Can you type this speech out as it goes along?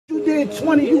hit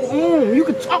 20, you home. You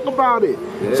can talk about it.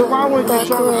 Yeah. So why wouldn't you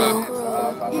talk about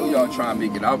it? I know y'all trying to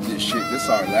make it out this shit. This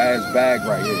our last bag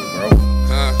right here,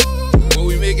 bro. Will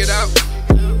we make it out?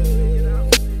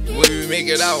 Will we make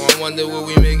it out? I wonder will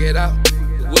we make it out?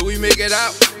 Will we make it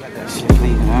out?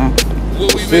 Will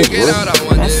we make it out? I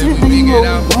wonder if we make it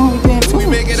out. Will we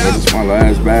make it out? This is my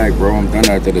last bag, bro. I'm done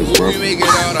after this, bro. Will we make it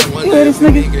out? I wonder if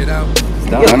we make it out.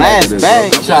 Your last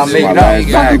bag, trying to make it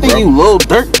out. You think you Lil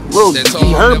Durk, Lil G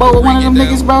Herbo with one of them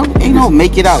niggas, bro? Ain't no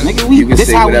make it out, nigga. You can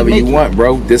say whatever you want,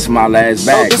 bro. This is my last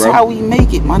bag, bro. This is how we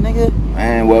make it, my nigga.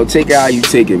 Man, well, take it how you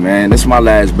take it, man. This is my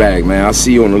last bag, man. I'll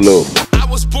see you on the low. I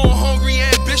was born hungry,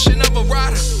 ambition of a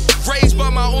rider. Raised by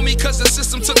my homie, cause the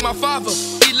system took my father.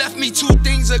 He left me two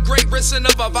things, a great wrist and a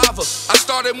revolver. I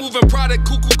started moving product,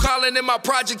 cuckoo calling in my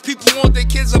project. People want their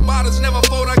kids about us, never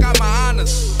thought I got my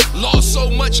honors. Lost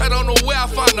so much, I don't know where I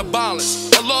find the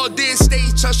balance. A law did stay,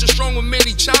 touched strong with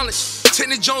many challenge.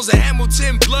 Tenny Jones and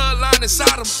Hamilton, bloodline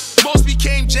inside them. Most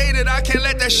became jaded, I can't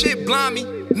let that shit blind me.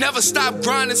 Never stop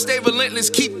grinding, stay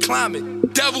relentless, keep climbing.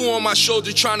 Devil on my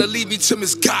shoulder trying to lead me to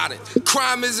misguided.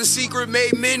 Crime is a secret,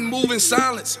 made men move in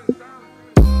silence.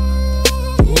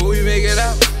 Will we make it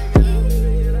out?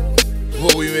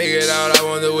 Will we make it out? I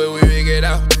wonder will we make it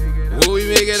out? Will we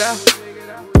make it out?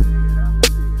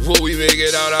 Will we make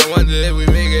it out? I wonder if we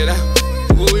make it out.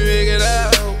 Will we make it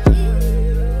out?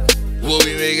 Will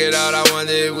we make it out? I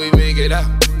wonder if we make it out.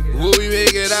 Will we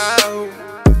make it out?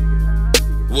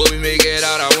 Will we make it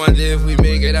out? I wonder if we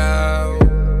make it out.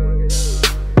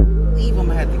 Leave him,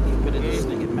 I had to get rid of this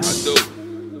nigga, man. I do.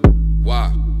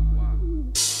 Why?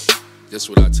 That's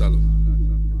what I tell him.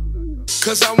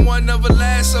 Cause I'm one of the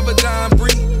last of a dying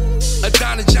breed. A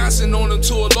Donna Johnson on him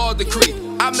to a law decree.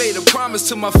 I made a promise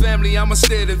to my family, I'ma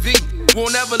stay to V.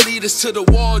 Won't ever lead us to the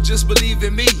wall, just believe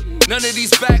in me. None of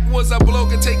these backwoods I blow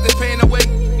can take the pain away.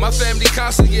 My family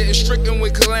constantly getting stricken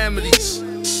with calamities.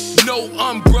 No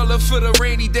umbrella for the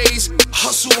rainy days.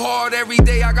 Hustle hard every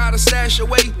day, I gotta stash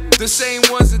away. The same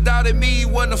ones that doubted me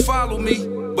want to follow me,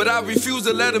 but I refuse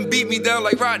to let them beat me down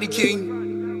like Rodney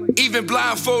King. Even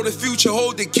blindfolded future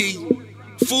hold the key.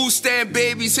 Food stand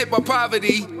babies hit by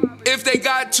poverty. If they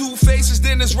got two faces,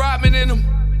 then there's Rodman in them.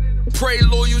 Pray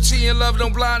loyalty and love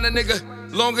don't blind a nigga.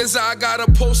 Long as I got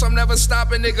a post, I'm never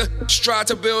stopping, nigga. Strive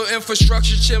to build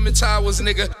infrastructure, chimney towers,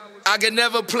 nigga. I can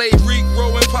never play Reek,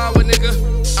 growing power, nigga.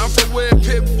 I'm from where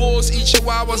pit bulls eat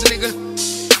chihuahuas,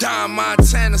 nigga. Down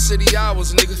Montana City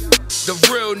hours, nigga.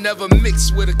 The real never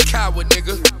mix with a coward,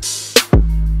 nigga.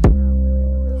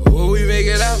 Will we make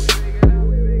it out?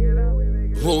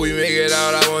 Will we make it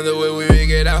out? I wonder will we make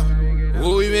it out?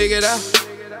 Will we make it out?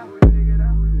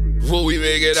 Will we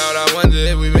make it out? I wonder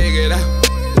if we make it out.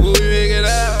 Will we make it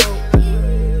out?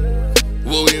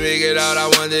 Will we make it out? I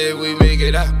wonder if we make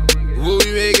it out. Will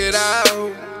we make it out?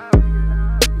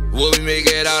 Will we make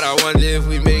it out? I wonder if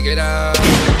we make it out.